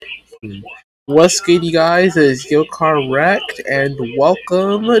What's good, you guys? It's Yo Correct, and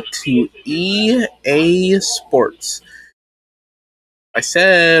welcome to EA Sports. I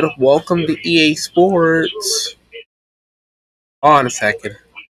said, welcome to EA Sports. Hold on a second.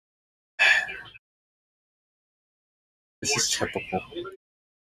 This is typical.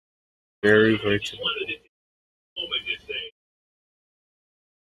 Very, very typical.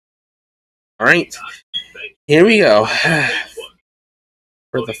 Alright, here we go.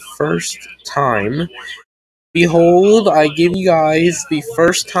 For the first time, behold, I give you guys the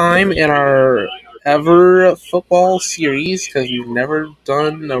first time in our ever football series, because we've never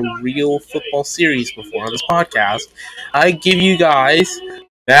done a real football series before on this podcast. I give you guys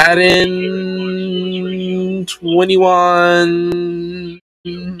Madden 21.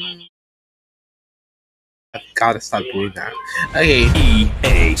 I've got to stop doing that. Okay.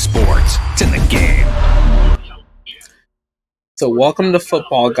 EA Sports. It's in the game. So welcome to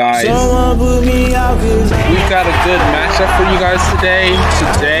football, guys. We've got a good matchup for you guys today.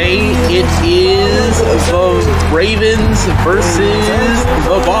 Today it is the Ravens versus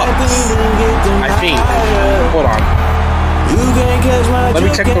the Bucks. I think. Hold on. Let me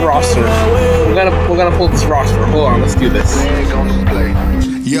check the roster. We're gonna pull this roster. Hold on, let's do this.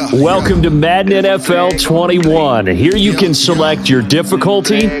 Welcome to Madden NFL 21. Here you can select your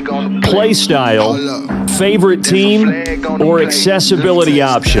difficulty, play style, favorite team, or accessibility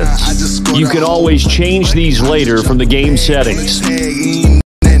options. You can always change these later from the game settings.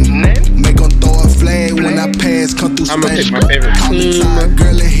 I'm gonna pick my favorite team.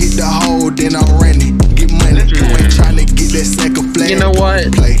 You know what?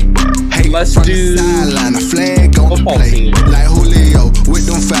 Let's do football team.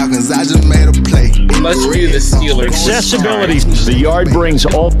 Let's do the Steelers. Accessibility. The yard brings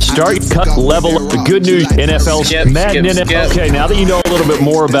all start, cut, level. The good news, NFL, Madden NFL. Okay, now that you know a little bit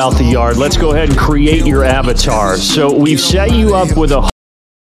more about the yard, let's go ahead and create your avatar. So we've set you up with a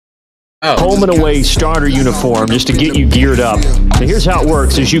home and away starter uniform just to get you geared up. Now here's how it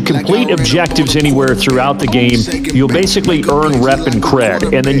works. As you complete objectives anywhere throughout the game, you'll basically earn rep and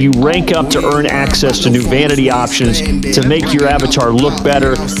cred, and then you rank up to earn access to new vanity options to make your avatar look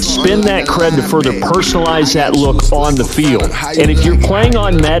better. Spend that cred to further personalize that look on the field. And if you're playing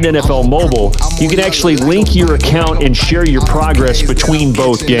on Madden NFL Mobile, you can actually link your account and share your progress between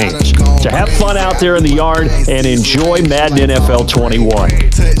both games. So have fun out there in the yard and enjoy Madden NFL 21.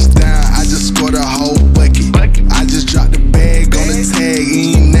 I just scored a whole bucket. I just dropped the bag on the tag,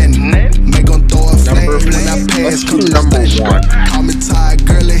 ain't nothing. Make them throw a flag when I pass. Number one. Call me tired,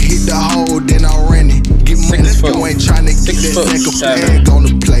 girl, it hit the hole, then I ran it. Get money, you ain't trying to get that second flag on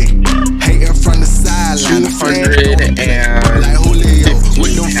the play. Hating from the sideline, the flag on the play. Like Julio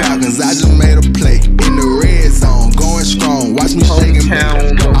with them Falcons, I just made a play. In the red zone, going strong, watch me shaking back.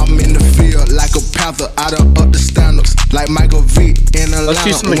 I'm in the field like a panther, out of up the stand-ups. Like Michael Vick in a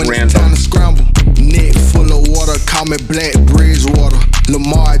lineup when it's time to scramble. Neck full of water, call me Black Bridgewater.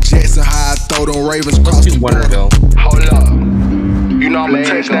 Lamar Jackson, how I throw them Ravens across the border. Hold up, you know I'm a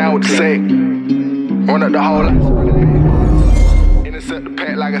touchdown with the sack. Run up the whole lot. Intercept the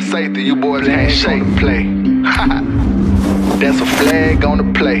pack like a safety, you boys ain't shake play. That's a flag on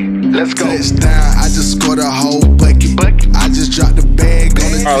the play. Let's go. Touchdown, I just scored a whole bucket. I just dropped the bag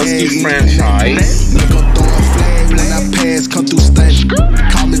on the tag. Let's do franchise. Look up, throw a flag when I pass, come through stunning.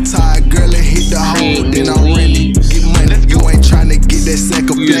 Call me tired, girl, it hit the hole, then I ran it. Get money, you ain't trying to get that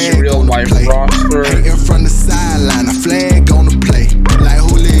second flag real on the life play. roster. Hating from the sideline, a flag on the play. Like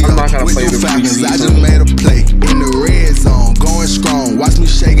Julio I'm not gonna with play them the Falcons, I preseason. just made a play. In the red zone, going strong, watch me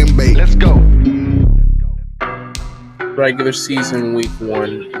shake and bake. Let's go. Regular season week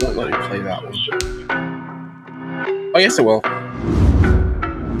 1. Won't let me play that one. Oh, yes, it will.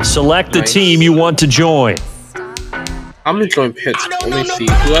 Select the team you want to join. I'm gonna join Pittsburgh. Let me see.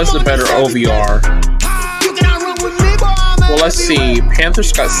 Who has the better OVR? Well, let's see.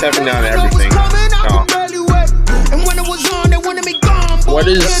 Panthers got 7 down and everything. No. What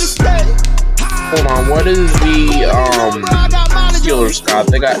is... Hold on. What is the Steelers got?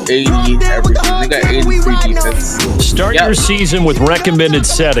 They got 80 everything. They got 83 defense. Start your season with recommended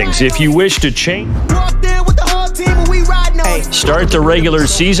settings. If you wish to change... Start the regular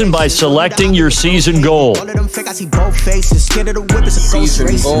season by selecting your season goal. Season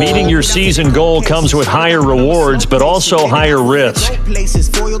goal. Meeting your season goal comes with higher rewards, but also higher risk.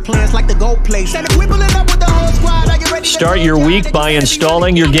 Start your week by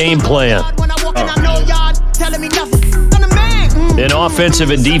installing your game plan. An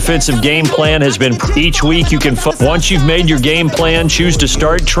offensive and defensive game plan has been each week. You can once you've made your game plan, choose to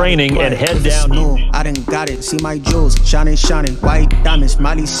start training and head down. I done got it. See my jewels shining, white diamonds,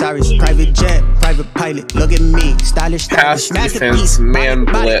 Miley Cyrus, private jet, private pilot. Look at me, stylish. Pass defense, man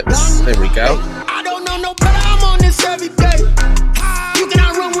blitz. There we go. I don't know no better. I'm on this every day. You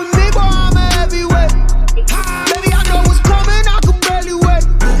cannot run with me, boy. I'm a heavyweight. Baby, I know what's coming. I can barely wait.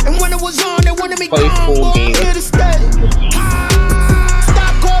 And when it was on, they wanted me play full game. Here to stay.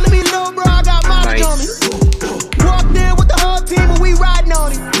 Stop calling me little bro. I got my dummy. Walked in with the whole team and we riding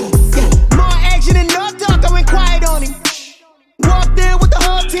on him. More action and no talk. I went quiet on him. Walked in with the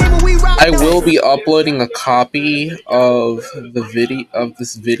whole team and we riding on him. I will be uploading a copy of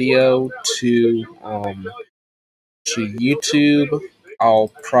this video to YouTube.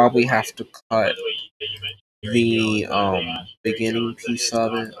 I'll probably have to cut the beginning piece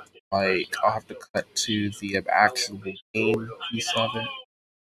of it. Like, I'll have to cut to the actual game piece of it.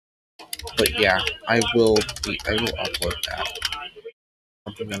 But yeah, I will upload that.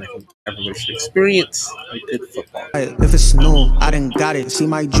 Something that I think everybody should experience. I did football. If it's new, I done got it. See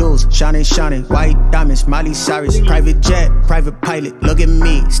my jewels shining, white diamonds, Miley Cyrus, private jet, private pilot. Look at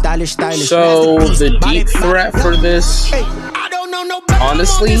me, stylish. So the deep threat for this,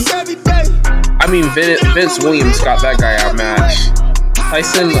 honestly, I mean Vince Williams got that guy outmatched.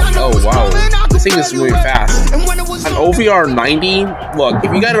 Tyson, oh wow, this thing is moving fast. An OVR 90, look,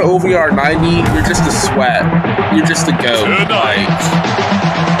 if you got an OVR 90, you're just a sweat. You're just a goat. Tonight,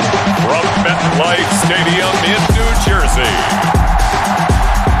 from MetLife Stadium in New Jersey,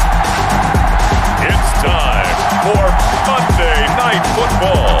 it's time for Monday Night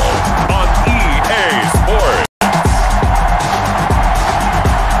Football on EA Sports.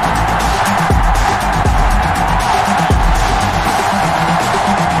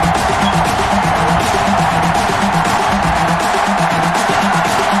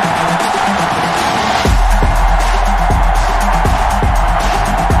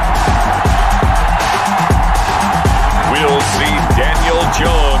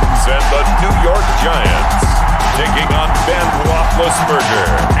 Jones and the New York Giants taking on Ben Roethlisberger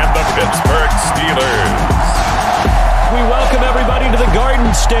and the Pittsburgh Steelers. We welcome everybody to the Garden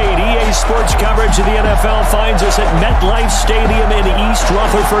State. EA Sports coverage of the NFL finds us at MetLife Stadium in East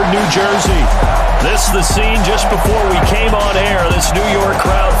Rutherford, New Jersey. This is the scene just before we came on air. This New York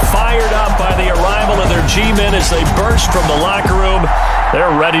crowd fired up by the arrival of their G-men as they burst from the locker room.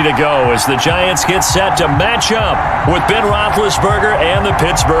 They're ready to go as the Giants get set to match up with Ben Roethlisberger and the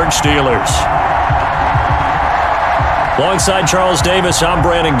Pittsburgh Steelers. Alongside Charles Davis, I'm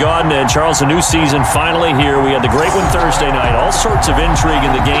Brandon Gaudin. And Charles, a new season finally here. We had the great one Thursday night. All sorts of intrigue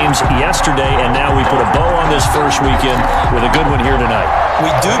in the games yesterday, and now we put a bow on this first weekend with a good one here tonight.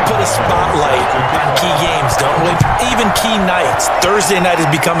 We do put a spotlight on key games, don't we? Even key nights. Thursday night has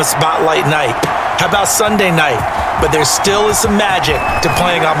become a spotlight night. How about Sunday night? But there still is some magic to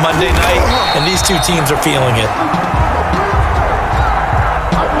playing on Monday night, and these two teams are feeling it.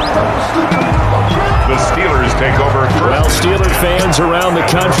 The Steelers take over. Well, Steeler fans around the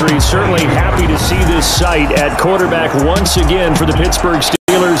country certainly happy to see this sight at quarterback once again for the Pittsburgh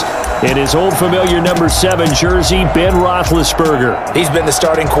Steelers. In his old familiar number 7 jersey, Ben Roethlisberger. He's been the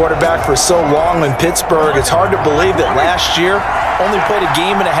starting quarterback for so long in Pittsburgh. It's hard to believe that last year only played a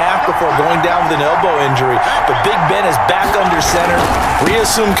game and a half before going down with an elbow injury. But Big Ben is back under center,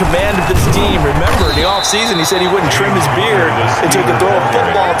 reassumed command of this team. Remember, in the offseason, he said he wouldn't trim his beard until he could throw a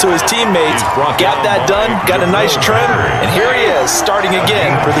football to his teammates. Got that done, got a nice trim, and here he is, starting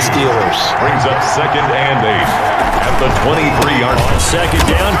again for the Steelers. Brings up 2nd and 8 at the 23-yard line. Second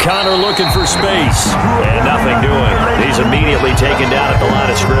down, Connor looking for space, and nothing doing. He's immediately taken down at the line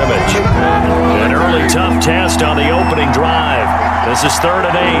of scrimmage. An early tough test on the opening drive. This is 3rd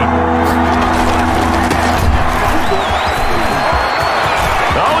and 8.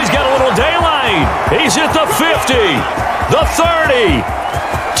 Oh, he's got a little daylight. He's at the 50, the 30,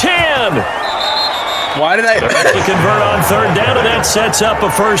 10. Why did I to convert on 3rd down, and that sets up a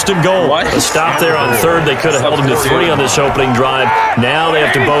 1st and goal. What? A stop there on 3rd. They could have held him to 3 on this opening drive. Now they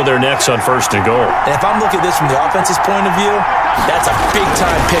have to bow their necks on 1st and goal. And if I'm looking at this from the offense's point of view, that's a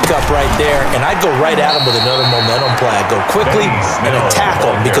big-time pickup right there, and I'd go right at him with another momentum play. I'd go quickly and attack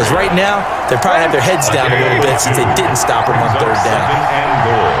them, because right now they probably have their heads down a little bit since they didn't stop him on 3rd down. 2nd and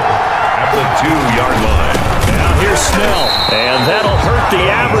goal at the 2-yard line. Now here's Snell, and that'll hurt the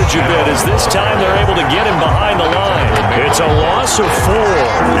average a bit as this time they're able to get him behind the line. It's a loss of 4.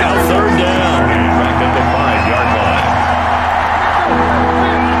 Now 3rd down. Back at the 5-yard line.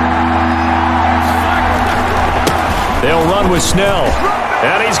 They'll run with Snell,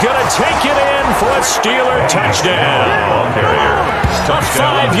 and he's going to take it in for a a Steeler touchdown. A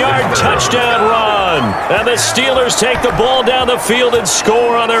 5-yard touchdown run. And the Steelers take the ball down the field and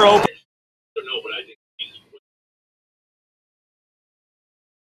score on their open.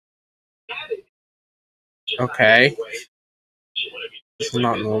 Okay. This is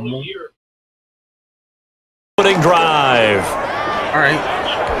not normal. Opening drive. All right.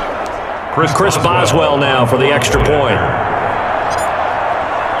 Chris Boswell now for the extra point.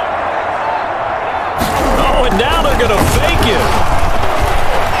 Oh, and now they're going to fake it.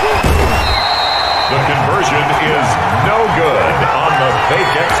 The conversion is no good on the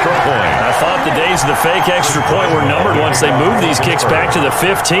fake extra point. I thought the days of the fake extra point were numbered once they moved these kicks back to the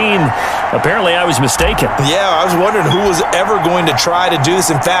 15. Apparently, I was mistaken. Yeah, I was wondering who was ever going to try to do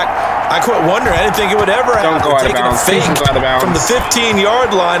this. In fact, I quit wondering. I didn't think it would ever happen. Taking a fake from the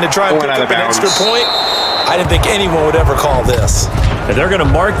 15-yard line to try and pick up an extra point. I didn't think anyone would ever call this. And they're going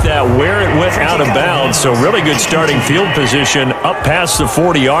to mark that where it went out of bounds. So really good starting field position up past the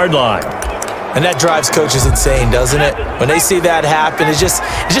 40-yard line. And that drives coaches insane, doesn't it? When they see that happen, it just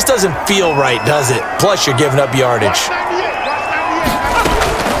doesn't feel right, does it? Plus, you're giving up yardage.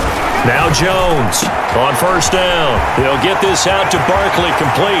 Now Jones on first down. He'll get this out to Barkley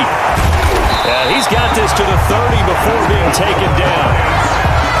complete. He's got this to the 30 before being taken down.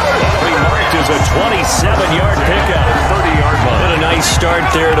 Remarked as a 27-yard pickup. 30-yard line. And a nice start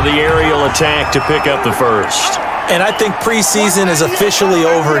there to the aerial attack to pick up the first. And I think preseason is officially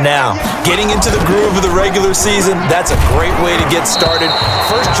over now. Getting into the groove of the regular season, that's a great way to get started.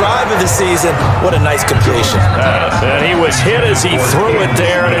 First drive of the season, what a nice completion. And he was hit as he threw it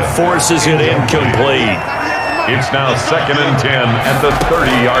there, and it forces it incomplete. It's now 2nd and 10 at the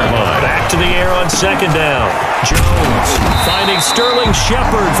 30-yard line. Back to the air on second down. Jones finding Sterling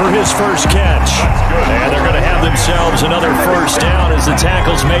Shepard for his first catch. And they're going to have themselves another first down as the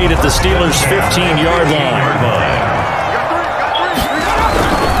tackle's made at the Steelers' 15-yard line.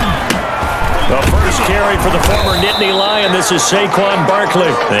 The first carry for the former Nittany Lion. This is Saquon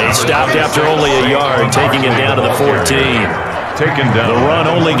Barkley. They stopped after only a yard, taking it down to the 14. Taken down. The run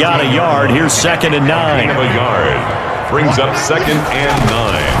only got a yard. Here's 2nd and 9. A yard. Brings up 2nd and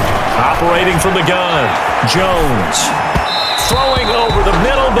 9. Operating from the gun. Jones. Throwing over the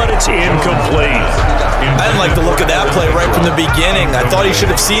middle, but it's incomplete. I didn't like the look of that play right from the beginning. I thought he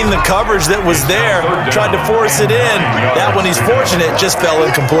should have seen the coverage that was there, tried to force it in. That one, he's fortunate, just fell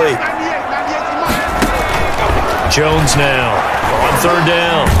incomplete. Jones now on third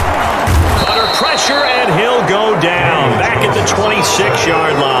down. Under pressure, and he'll go down. Back at the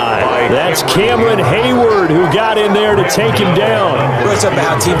 26-yard line. That's Cameron Hayward who got in there to take him down. It's up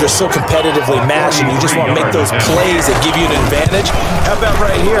how teams are so competitively matched, and you just want to make those plays that give you an advantage. How about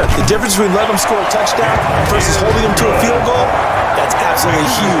right here? The difference between letting them score a touchdown versus holding them to a field goal, that's absolutely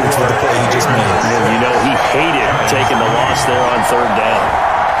huge with the play he just made. You know, he hated taking the loss there on third down.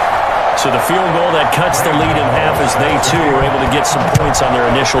 So the field goal that cuts the lead in half as they, too, were able to get some points on their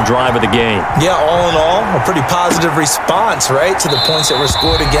initial drive of the game. Yeah, all in all, a pretty positive response, right, to the points that were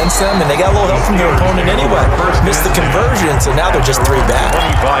scored against them. And they got a little help from their opponent anyway. Missed the conversion, so now they're just 3 back.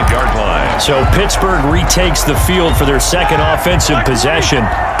 25-yard line. So Pittsburgh retakes the field for their second offensive possession.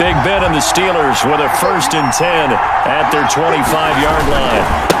 Big Ben and the Steelers with a 1st and 10 at their 25-yard line.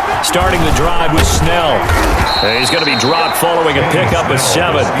 Starting the drive with Snell. And he's going to be dropped following a pickup of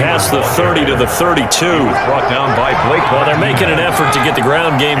 7 past the 30 to the 32. Brought down by Blake. Well, they're making an effort to get the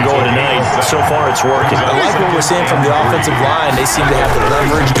ground game going tonight. So far, it's working. I like what we're seeing from the offensive line. They seem to have the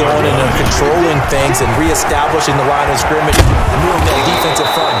leverage going and controlling things and reestablishing the line of scrimmage, moving that defensive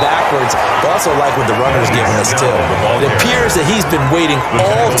front backwards. But also like what the runner's giving us, too. It appears that he's been waiting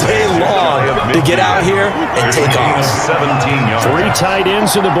all day long to get out here and take off. 17 yards. 3 tight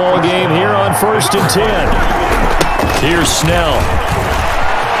ends in the ball game here on 1st and 10. Here's Snell.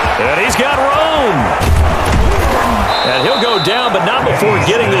 And he's got room. And he'll go down, but not before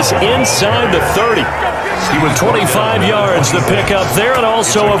getting this inside the 30. He was 25 yards to pick up there and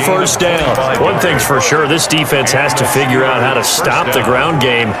also a first down. One thing's for sure, this defense has to figure out how to stop the ground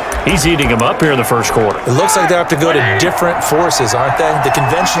game. He's eating them up here in the first quarter. It looks like they have to go to different forces, aren't they? The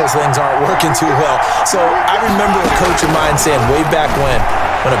conventional things aren't working too well. So I remember a coach of mine saying way back when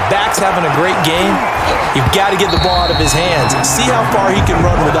a back's having a great game, you've got to get the ball out of his hands. See how far he can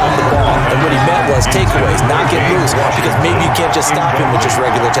run without the ball. And what he meant was takeaways, not get loose, because maybe you can't just stop him with just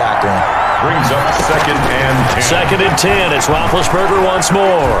regular tackling. Brings up 2nd and 10. 2nd and 10. It's Roethlisberger once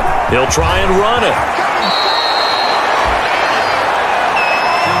more. He'll try and run it.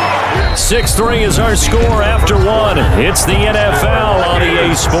 6-3 is our score after 1. It's the NFL on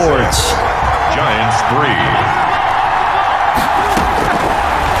EA Sports. Giants 3.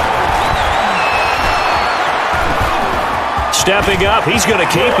 stepping up. He's going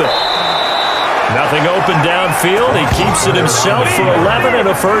to keep it. Nothing open downfield. He keeps it himself for 11 and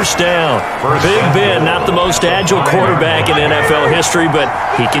a first down. Big Ben, not the most agile quarterback in NFL history, but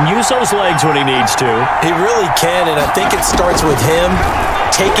he can use those legs when he needs to. He really can, and I think it starts with him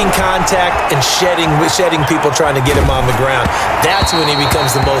taking contact and shedding people trying to get him on the ground. That's when he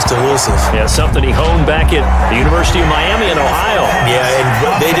becomes the most elusive. Yeah, something he honed back at the University of Miami in Ohio. Yeah,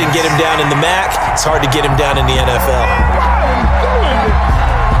 and they didn't get him down in the MAC. It's hard to get him down in the NFL.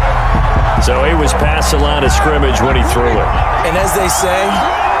 So he was past the line of scrimmage when he threw it. And as they say,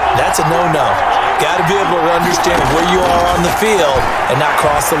 that's a no-no. Got to be able to understand where you are on the field and not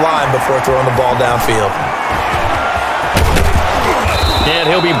cross the line before throwing the ball downfield. And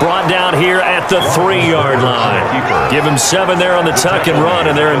he'll be brought down here at the 3-yard line. Give him 7 there on the tuck and run,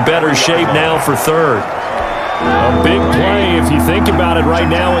 and they're in better shape now for third. A big play if you think about it right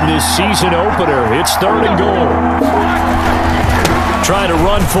now in this season opener. It's 3rd and goal. Trying to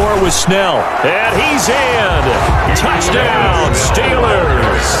run for it with Snell. And he's in. Touchdown,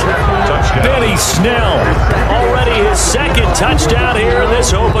 Steelers. Benny Snell. Already his 2nd touchdown here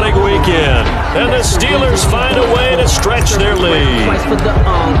this opening weekend. And the Steelers find a way to stretch their lead.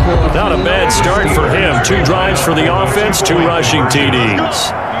 Not a bad start for him. 2 drives for the offense, 2 rushing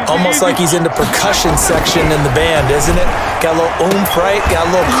TDs. Almost like he's in the percussion section in the band, isn't it? Got a little oomph, right? Got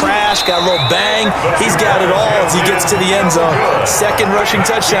a little crash, got a little bang. He's got it all as he gets to the end zone. 2nd rushing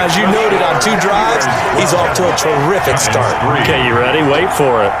touchdown, as you noted, on 2 drives. He's off to a terrific start. Okay, you ready? Wait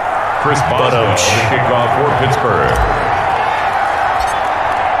for it. Chris Boswell, the kickoff for Pittsburgh.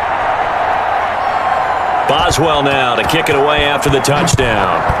 Boswell now to kick it away after the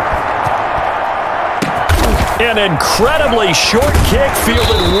touchdown. An incredibly short kick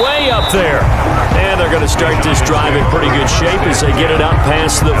fielded way up there. And they're going to start this drive in pretty good shape as they get it up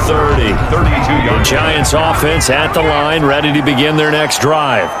past the 30. 32-yard Giants offense at the line, ready to begin their next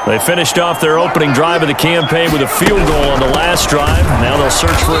drive. They finished off their opening drive of the campaign with a field goal on the last drive. Now they'll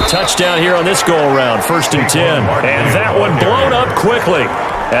search for a touchdown here on this go-around, 1st and 10. And that one blown up quickly,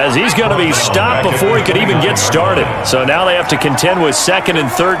 as he's going to be stopped before he could even get started. So now they have to contend with 2nd and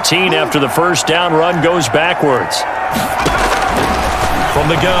 13 after the first down run goes backwards.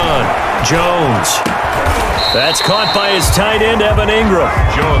 From the gun, Jones. That's caught by his tight end, Evan Ingram.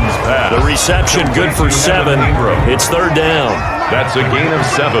 Jones pass. The reception good for 7. It's 3rd down. That's a gain of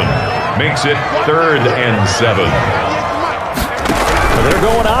 7. Makes it 3rd and 7. They're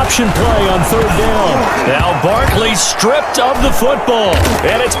going option play on 3rd down. Now Barkley stripped of the football.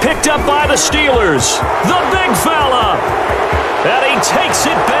 And it's picked up by the Steelers. The big fella. And he takes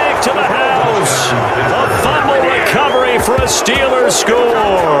it back to the house. A fumble recovery for a Steelers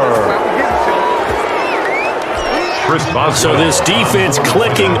score. So this defense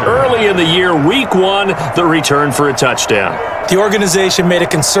clicking early in the year. Week 1, the return for a touchdown. The organization made a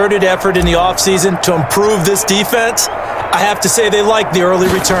concerted effort in the offseason to improve this defense. I have to say they like the early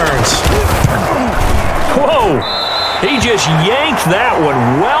returns. Whoa! He just yanked that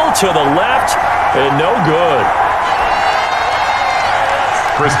one well to the left and no good.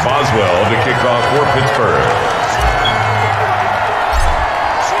 Chris Boswell, the kickoff for Pittsburgh.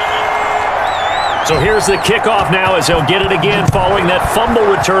 So here's the kickoff now as they'll get it again following that fumble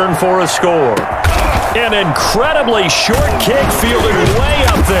return for a score. An incredibly short kick fielded way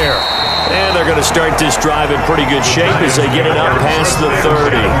up there. And they're going to start this drive in pretty good shape as they get it up past the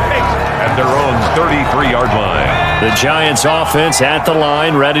 30. At their own 33-yard line. The Giants offense at the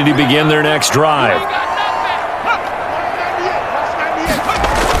line, ready to begin their next drive.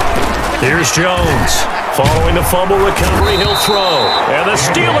 Here's Jones. Following the fumble recovery, he'll throw. And the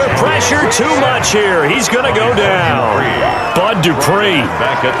Steeler pressure too much here. He's going to go down. Bud Dupree.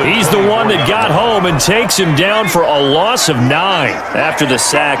 He's the one that got home and takes him down for a loss of 9. After the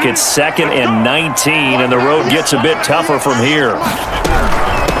sack, it's 2nd and 19, and the road gets a bit tougher from here.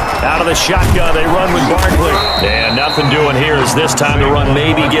 Out of the shotgun, they run with Barkley. And nothing doing here as this time to run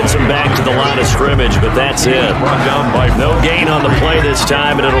maybe gets him back to the line of scrimmage, but that's it. No gain on the play this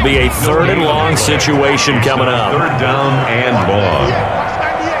time, and it'll be a 3rd and long situation coming up. 3rd down and long.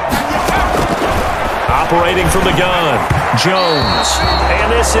 Operating from the gun, Jones.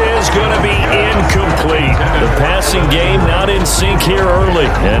 And this is going to be incomplete. The passing game not in sync here early.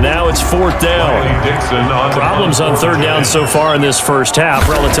 And now it's 4th down. Problems on 3rd down so far in this first half.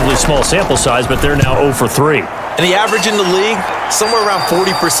 Relatively small sample size, but they're now 0 for 3. And the average in the league, somewhere around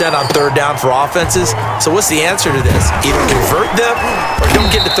 40% on 3rd down for offenses. So what's the answer to this? Either convert them or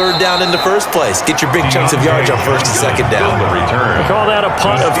don't get to 3rd down in the first place. Get your big chunks of yards on 1st and 2nd down. We call that a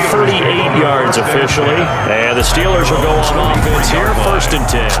punt of 38 yards officially. And the Steelers will go on offense here, 1st and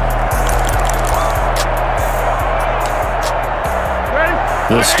 10.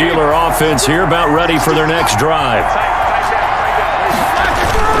 The Steeler offense here about ready for their next drive.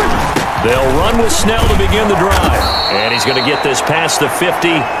 They'll run with Snell to begin the drive. And he's going to get this past the 50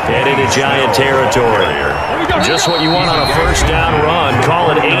 and into Giant territory. Just what you want on a first down run.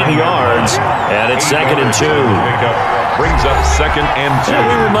 Call it 8 yards. And it's 2nd and 2. Brings up 2nd and 2. And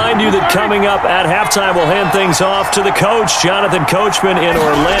we remind you that coming up at halftime, we'll hand things off to the coach, Jonathan Coachman in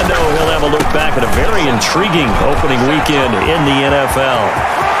Orlando. He'll have a look back at a very intriguing opening weekend in the NFL.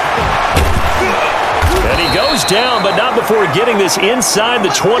 And he goes down, but not before getting this inside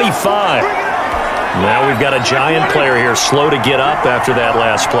the 25. Now we've got a Giant player here slow to get up after that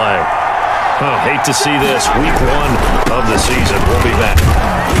last play. Oh, hate to see this. Week 1 of the season. We'll be back.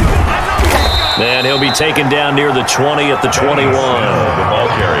 And he'll be taken down near the 20 at the 21. The ball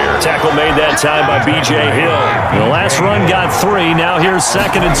carrier. Tackle made that time by B.J. Hill. The last run got 3. Now here's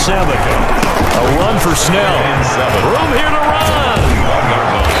 2nd and 7. A run for Snell. Room here to run.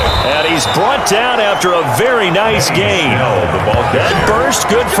 And he's brought down after a very nice game. That burst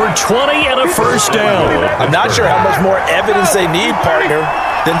good for 20 and a first down. I'm not sure how much more evidence they need, partner,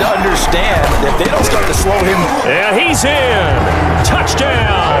 than to understand that if they don't start to slow him. And he's in.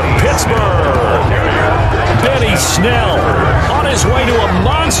 Touchdown, Pittsburgh. Benny Snell on his way to a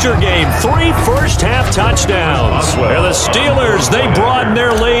monster game. 3 first-half touchdowns. And the Steelers, they broaden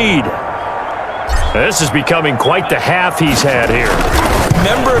their lead. This is becoming quite the half he's had here.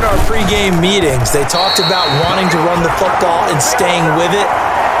 Remember in our pregame meetings, they talked about wanting to run the football and staying with it.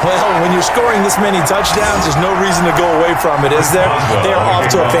 Well, when you're scoring this many touchdowns, there's no reason to go away from it, is there? They're off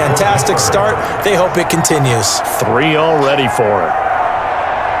to a fantastic start. They hope it continues. 3 already for it.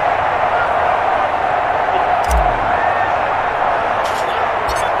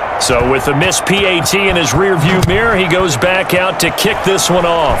 So with the missed PAT in his rearview mirror, he goes back out to kick this one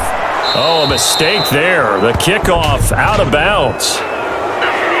off. Oh, a mistake there. The kickoff out of bounds.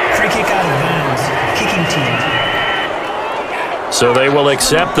 Free kick out of bounds. Kicking team. So they will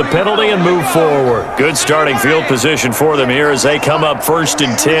accept the penalty and move forward. Good starting field position for them here as they come up 1st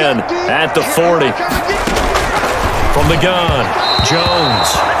and 10 at the 40. From the gun, Jones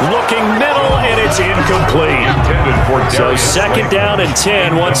looking middle, and it's incomplete. So 2nd down and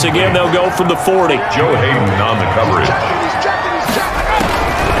 10. Once again, they'll go from the 40. Joe Hayden on the coverage.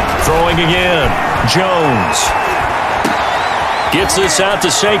 Throwing again, Jones. Gets this out to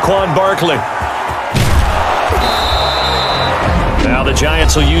Saquon Barkley. Now the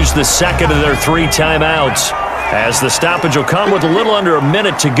Giants will use the 2nd of their 3 timeouts as the stoppage will come with a little under a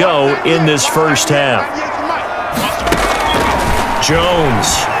minute to go in this first half. Jones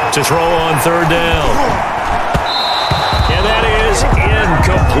to throw on 3rd down. And that is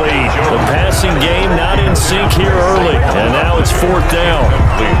incomplete. The passing game not in sync here early. And now it's 4th down.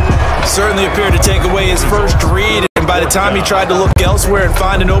 Certainly appeared to take away his first read, and by the time he tried to look elsewhere and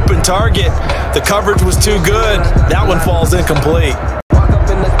find an open target, the coverage was too good. That one falls incomplete.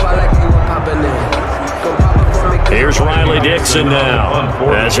 Here's Riley Dixon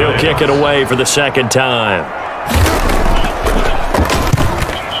now as he'll kick it away for the 2nd time.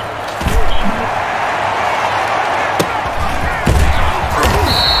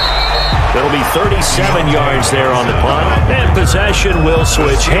 It'll be 37 yards there on the punt. And possession will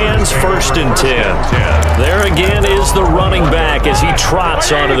switch hands, 1st and 10. There again is the running back as he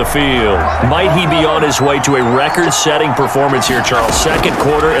trots onto the field. Might he be on his way to a record-setting performance here, Charles? 2nd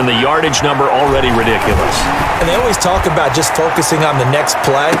quarter and the yardage number already ridiculous. And they always talk about just focusing on the next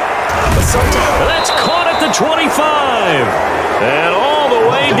play. But sometimes that's caught at the 25. And all the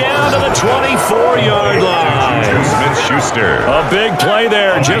way down to the 24-yard line. Smith-Schuster. A big play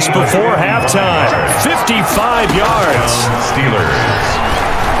there just before halftime. 55 yards. Steelers.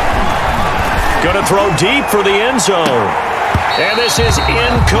 Going to throw deep for the end zone. And this is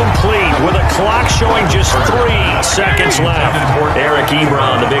incomplete with a clock showing just 3 seconds left. Eric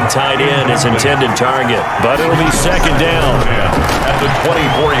Ebron, the big tight end, is intended target. But it'll be 2nd down. At the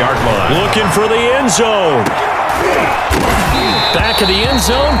 24-yard line. Looking for the end zone. Back of the end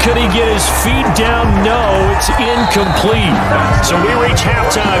zone. Could he get his feet down? No, it's incomplete. So we reach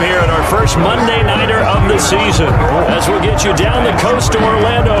halftime here at our first Monday Nighter of the season as we'll get you down the coast to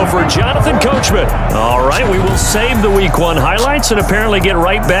Orlando for Jonathan Coachman. All right, we will save the Week 1 highlights and apparently get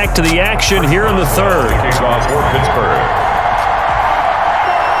right back to the action here in the 3rd. Kickoff for Pittsburgh.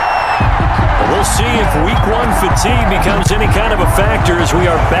 We'll see if Week 1 fatigue becomes any kind of a factor as we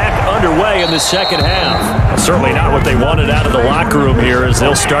are back underway in the 2nd half. Certainly not what they wanted out of the locker room here as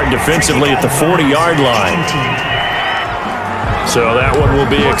they'll start defensively at the 40-yard line. So that one will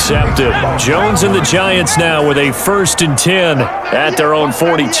be accepted. Jones and the Giants now with a 1st and 10 at their own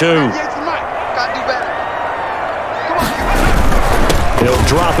 42. He'll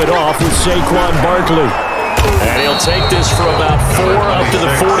drop it off with Saquon Barkley. And he'll take this for about 4 up to the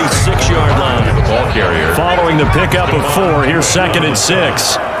 46-yard line. The ball carrier. Following the pickup of 4, here's 2nd and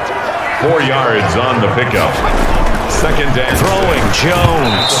 6. 4 yards on the pickup. 2nd down. Throwing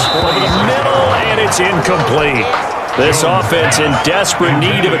Jones. Middle, and it's incomplete. This offense in desperate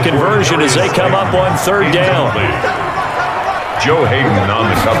need of a conversion as they come up on 3rd down. Joe Hayden on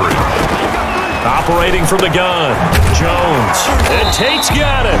the coverage. Operating from the gun, Jones. And Tate's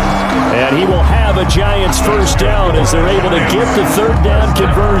got it. And he will have a Giants 1st down as they're able to get the 3rd down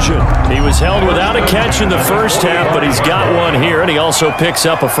conversion. He was held without a catch in the first half, but he's got one here, and he also picks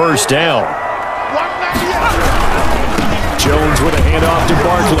up a 1st down. Jones with a handoff to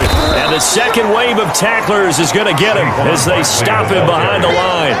Barkley. And the second wave of tacklers is going to get him as they stop him behind the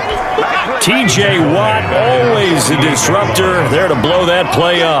line. T.J. Watt, always a disruptor, there to blow that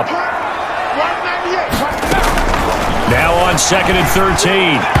play up. Now on 2nd and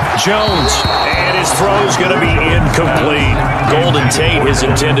 13, Jones, and his throw's going to be incomplete. Golden Tate, his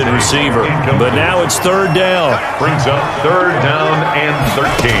intended receiver. But now it's 3rd down. Brings up 3rd down and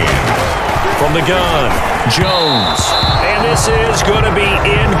 13. From the gun, Jones. And this is going to be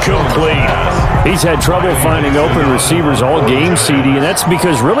incomplete. He's had trouble finding open receivers all game, CD, and that's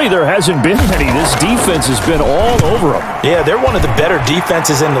because really there hasn't been any. This defense has been all over them. Yeah, they're one of the better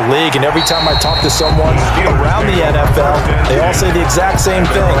defenses in the league, and every time I talk to someone around the NFL, they all say the exact same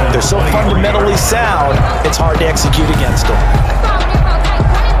thing. They're so fundamentally sound, it's hard to execute against them.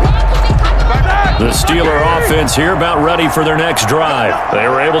 The Steeler offense here about ready for their next drive. They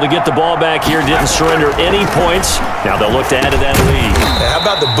were able to get the ball back here, didn't surrender any points. Now they'll look to add to that lead. How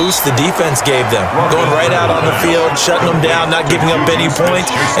about the boost the defense gave them? Going right out on the field, shutting them down, not giving up any points,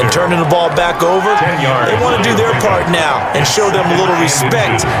 and turning the ball back over. They want to do their part now and show them a little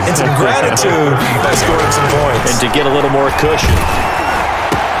respect and some gratitude by scoring some points. And to get a little more cushion.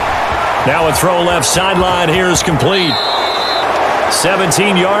 Now a throw left sideline here is complete.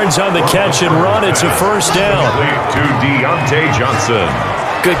 17 yards on the catch and run. It's a 1st down. To Deontay Johnson.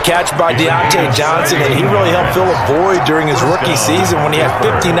 Good catch by Deontay Johnson, and he really helped fill a void during his rookie season when he had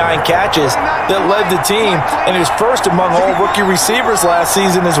 59 catches that led the team, and he was 1st among all rookie receivers last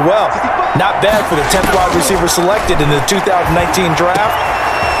season as well. Not bad for the 10th wide receiver selected in the 2019 draft.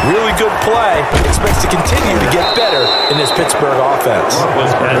 Really good play. Expects to continue to get better in this Pittsburgh offense.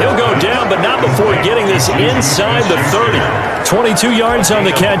 And he'll go down, but not before getting this inside the 30. 22 yards on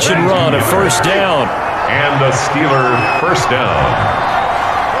the catch and run, a 1st down. And the Steeler 1st down.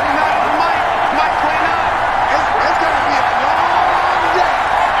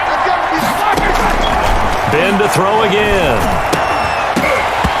 Ben to throw again.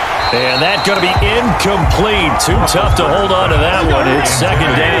 And that's going to be incomplete. Too tough to hold on to that one. It's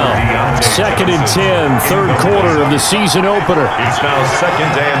 2nd down. 2nd and 10, 3rd quarter of the season opener. It's now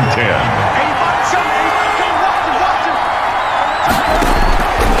 2nd and 10.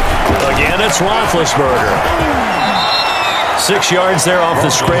 Again, it's Roethlisberger. 6 yards there off the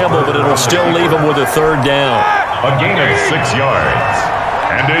scramble, but it'll still leave him with a 3rd down. A gain of 6 yards.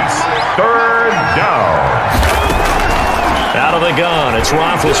 And it's 3rd down. Out of the gun, it's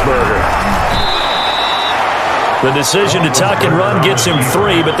Roethlisberger. The decision to tuck and run gets him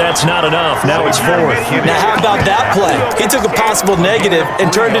 3, but that's not enough. Now it's 4th. Now how about that play? He took a possible negative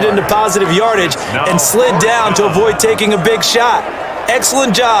and turned it into positive yardage and slid down to avoid taking a big shot.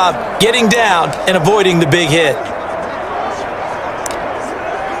 Excellent job getting down and avoiding the big hit.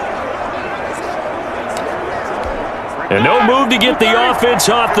 And no move to get the offense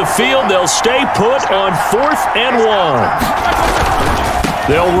off the field. They'll stay put on 4th and 1.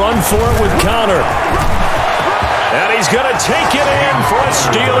 They'll run for it with Connor. And he's going to take it in for a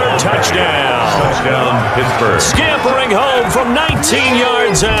Steeler touchdown. Touchdown, Pittsburgh. Scampering home from 19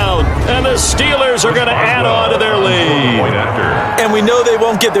 yards out. And the Steelers are going to add on to their lead. And we know they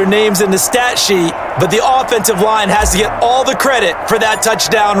won't get their names in the stat sheet, but the offensive line has to get all the credit for that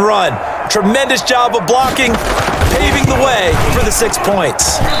touchdown run. Tremendous job of blocking, paving the way for the 6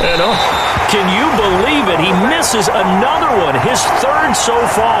 points. And can you believe it? He misses another one, his 3rd so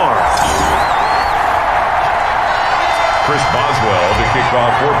far. Chris Boswell to kick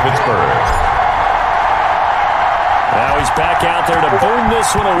off for Pittsburgh. Now he's back out there to boom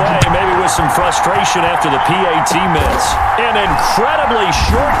this one away, maybe with some frustration after the PAT miss. An incredibly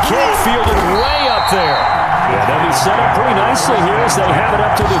short kick fielded way up there. Yeah, they'll be set up pretty nicely here as they have it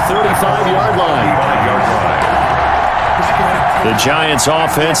up to the 35-yard line. 35-yard line. The Giants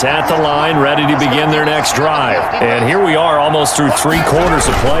offense at the line, ready to begin their next drive. And here we are almost through 3 quarters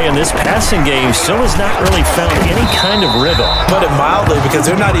of play, and this passing game still has not really found any kind of rhythm. Put it mildly, because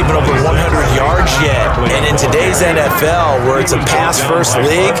they're not even over 100 yards yet. And in today's NFL, where it's a pass-first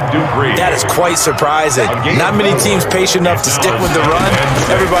league, that is quite surprising. Not many teams patient enough to stick with the run.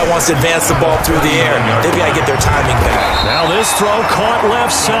 Everybody wants to advance the ball through the air. They've got to get their timing back. Now this throw caught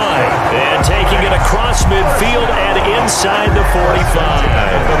left side, and taking it across midfield and inside the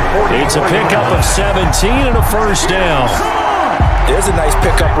 45. It's a pickup of 17 and a first down. There's a nice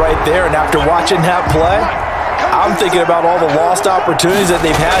pickup right there, and after watching that play, I'm thinking about all the lost opportunities that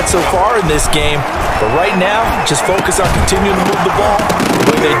they've had so far in this game. But right now, just focus on continuing to move the ball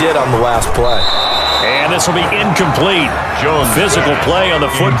the way they did on the last play. And this will be incomplete. Physical play on the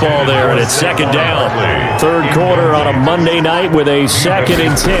football there, and it's second down. Third quarter on a Monday night with a 2nd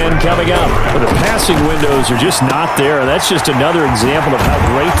and 10 coming up. But the passing windows are just not there. That's just another example of how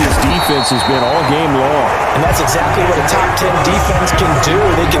great this defense has been all game long. And that's exactly what a top 10 defense can do.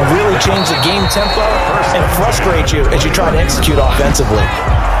 They can really change the game tempo and frustrate you as you try to execute offensively.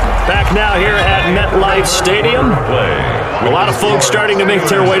 Back now here at MetLife Stadium. A lot of folks starting to make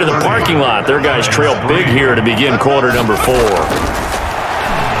their way to the parking lot. Their guys trail big here to begin quarter number 4.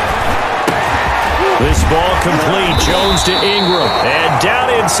 This ball complete. Jones to Ingram. And down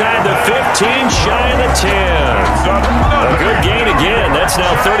inside the 15, shy of the 10. A good gain again. That's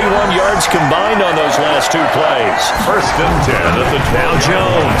now 31 yards combined on those last 2 plays. First and 10 at the 20. Now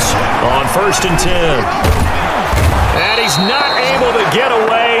Jones on 1st and 10. And he's not able to get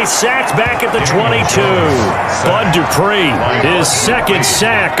away. Sacked back at the 22. Bud Dupree, his 2nd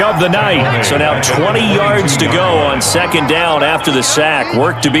sack of the night. So now 20 yards to go on 2nd down after the sack.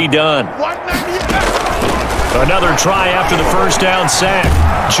 Work to be done. Another try after the first down sack.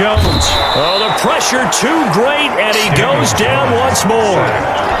 Jones. Oh, the pressure too great, and he goes down once more.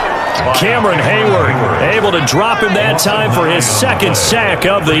 Cameron Hayward able to drop him that time for his 2nd sack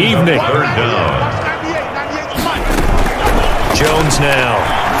of the evening. Jones now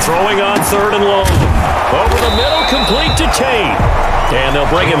throwing on 3rd and long. Over the middle, complete to Tate. And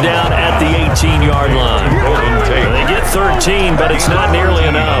they'll bring him down at the 18-yard line. They get 13, but it's not nearly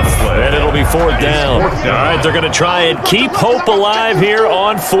enough. And it'll be 4th down. All right, they're going to try and keep hope alive here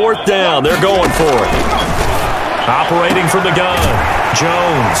on 4th down. They're going for it. Operating from the gun,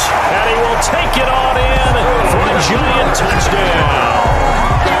 Jones. And he will take it on in for a Giant touchdown.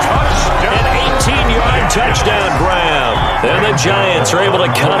 An 18-yard touchdown grab. And the Giants are able to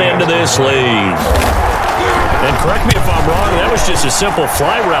cut into this lead. And correct me if I'm wrong, that was just a simple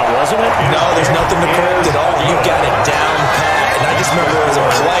fly route, wasn't it? No, there's nothing to correct at all. You got it down pat. And I just remember as a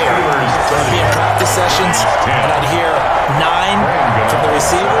player, when I'd be in practice sessions, and I'd hear 9 from the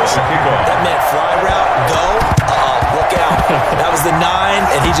receivers. That meant fly route, go, look out. That was the 9,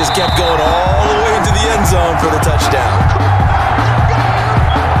 and he just kept going all the way into the end zone for the touchdown.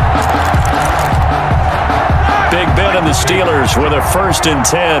 Big Ben and the Steelers with a 1st and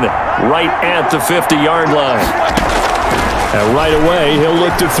 10 right at the 50-yard line. And right away, he'll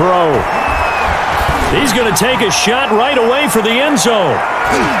look to throw. He's going to take a shot right away for the end zone.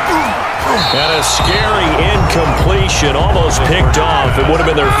 And a scary incompletion, almost picked off. It would have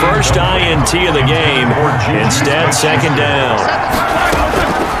been their first INT of the game. Instead, 2nd down.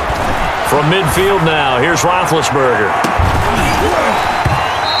 From midfield now, here's Roethlisberger.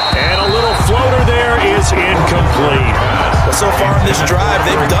 And a little floater there is incomplete. Well, so far in this drive,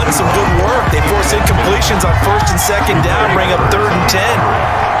 they've done some good work. They force incompletions on 1st and 2nd down, bring up 3rd and 10.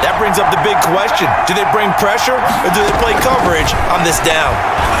 That brings up the big question. Do they bring pressure, or do they play coverage on this down?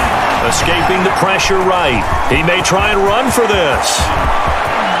 Escaping the pressure right. He may try and run for this.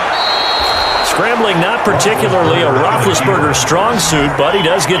 Scrambling, not particularly a Roethlisberger strong suit, but he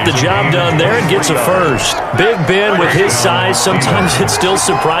does get the job done there and gets a first. Big Ben with his size, sometimes it still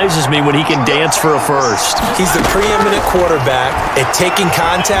surprises me when he can dance for a first. He's the preeminent quarterback at taking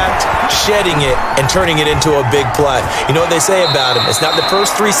contact, shedding it, and turning it into a big play. You know what they say about him? It's not the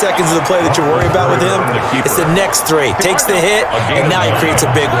first 3 seconds of the play that you worry about with him. It's the next 3. Takes the hit, and now he creates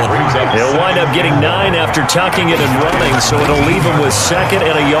a big one. He'll wind up getting 9 after tucking it and running, so it'll leave him with 2nd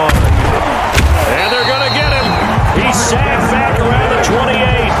and a yard. And they're going to get him. He's sacked back around the 28.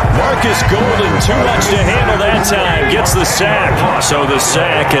 Marcus Golden, too much to handle that time. Gets the sack. So the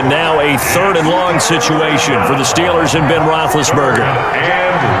sack, and now a 3rd and long situation for the Steelers and Ben Roethlisberger.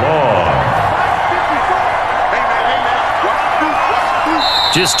 And long.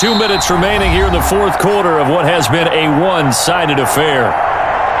 Just 2 minutes remaining here in the 4th quarter of what has been a one-sided affair.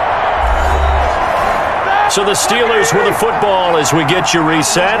 So the Steelers with the football as we get you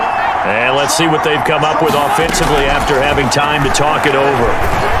reset. And let's see what they've come up with offensively after having time to talk it over.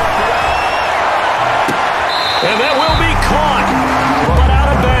 And that will be caught, but out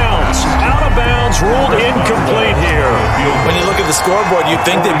of bounds. Out of bounds, ruled incomplete here. When you look at the scoreboard, you'd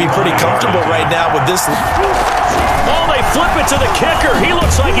think they'd be pretty comfortable right now with this. Oh, they flip it to the kicker. He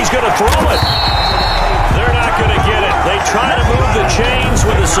looks like he's going to throw it. They're not going to get it. They try to move the chains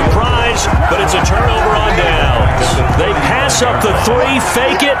with a surprise, but it's a turnover on down. They pass up the 3,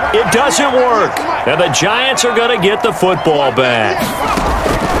 fake it. It doesn't work. And the Giants are going to get the football back.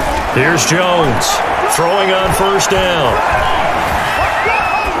 Here's Jones throwing on first down.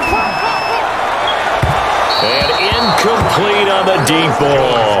 And incomplete on the deep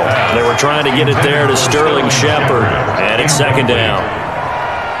ball. They were trying to get it there to Sterling Shepard. And it's second down.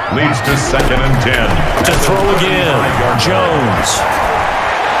 Leads to 2nd and 10. To throw again, Jones.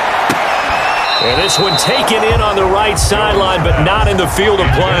 And this one taken in on the right sideline, but not in the field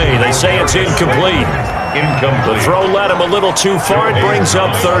of play. They say it's incomplete. The throw led him a little too far. It brings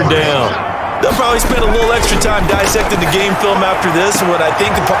up third down. They'll probably spend a little extra time dissecting the game film after this. What I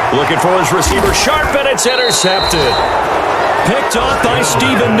think looking for his receiver, sharp, and it's intercepted. Picked off by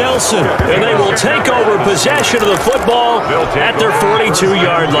Steven Nelson, and they will take over possession of the football at their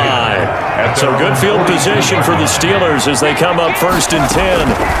 42-yard line. So good field position for the Steelers as they come up 1st and 10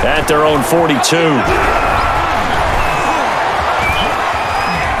 at their own 42.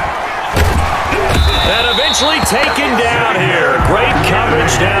 And eventually taken down here. Great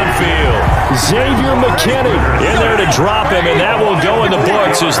coverage downfield. Xavier McKinney in there to drop him, and that will go in the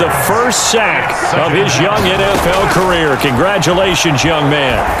books as the first sack of his young NFL career. Congratulations, young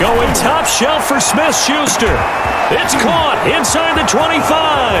man. Going top shelf for Smith-Schuster. It's caught inside the 25.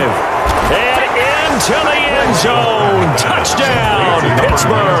 And into the end zone. Touchdown,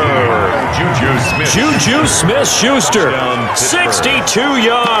 Pittsburgh. Juju Smith-Schuster, 62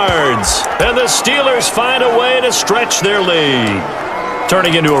 yards. And the Steelers find a way to stretch their lead.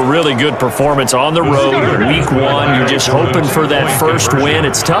 Turning into a really good performance on the road. Week 1, you're just hoping for that first win.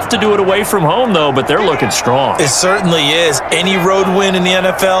 It's tough to do it away from home, though, but they're looking strong. It certainly is. Any road win in the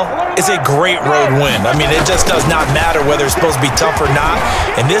NFL is a great road win. I mean, it just does not matter whether it's supposed to be tough or not.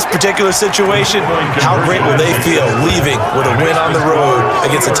 In this particular situation, how great will they feel leaving with a win on the road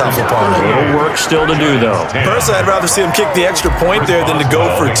against a tough opponent? A little work still to do, though. Personally, I'd rather see them kick the extra point there than to go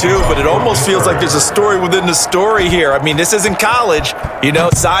for 2, but it almost feels like there's a story within the story here. I mean, this isn't college. You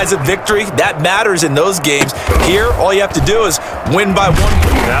know, size of victory, that matters in those games. Here, all you have to do is win by 1.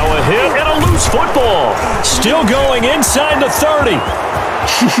 Now a hit and a loose football. Still going inside the 30.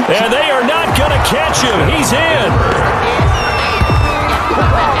 And they are not going to catch him. He's in.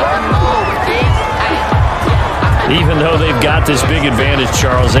 Even though they've got this big advantage,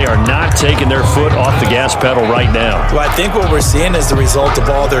 Charles, they are not taking their foot off the gas pedal right now. Well, I think what we're seeing is the result of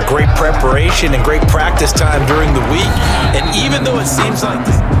all their great preparation and great practice time during the week. And even though it seems like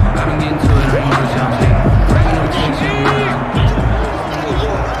this...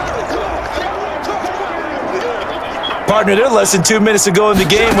 Partner, they're less than 2 minutes to go in the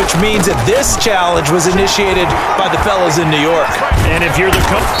game, which means that this challenge was initiated by the fellas in New York. And if you're the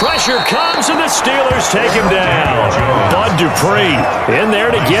coach, pressure comes and the Steelers take him down. Bud Dupree in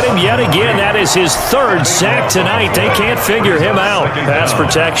there to get him yet again. That is his 3rd sack tonight. They can't figure him out. Pass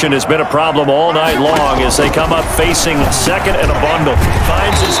protection has been a problem all night long as they come up facing 2nd and a bundle.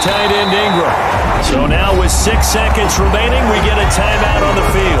 Finds his tight end Ingram. So now with 6 seconds remaining, we get a timeout on the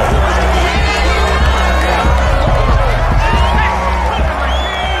field.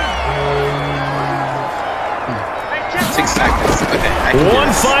 6 seconds. Okay.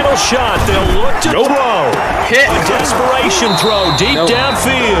 One final shot. They'll look to throw. Hit. A desperation throw deep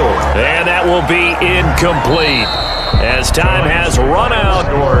downfield. And that will be incomplete. As time has run out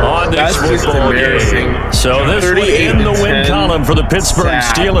on this football game. So this one in the win column for the Pittsburgh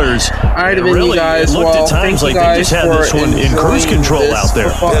Steelers. All right, really, you guys. it looked Well, at times like they just had this one in cruise control out there.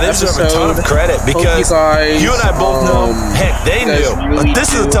 Yeah, they deserve a ton of credit because you and I both know, heck, they knew. Really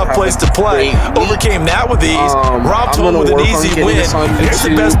this is a tough place to play. Overcame that with ease. Robbed home with an easy win. And here's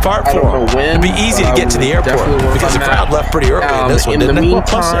the best part for them. It'd be easy to get to the airport because the crowd left pretty early in this one, didn't it? In the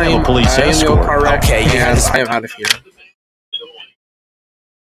meantime, police escort. okay, yes, I'm out of here.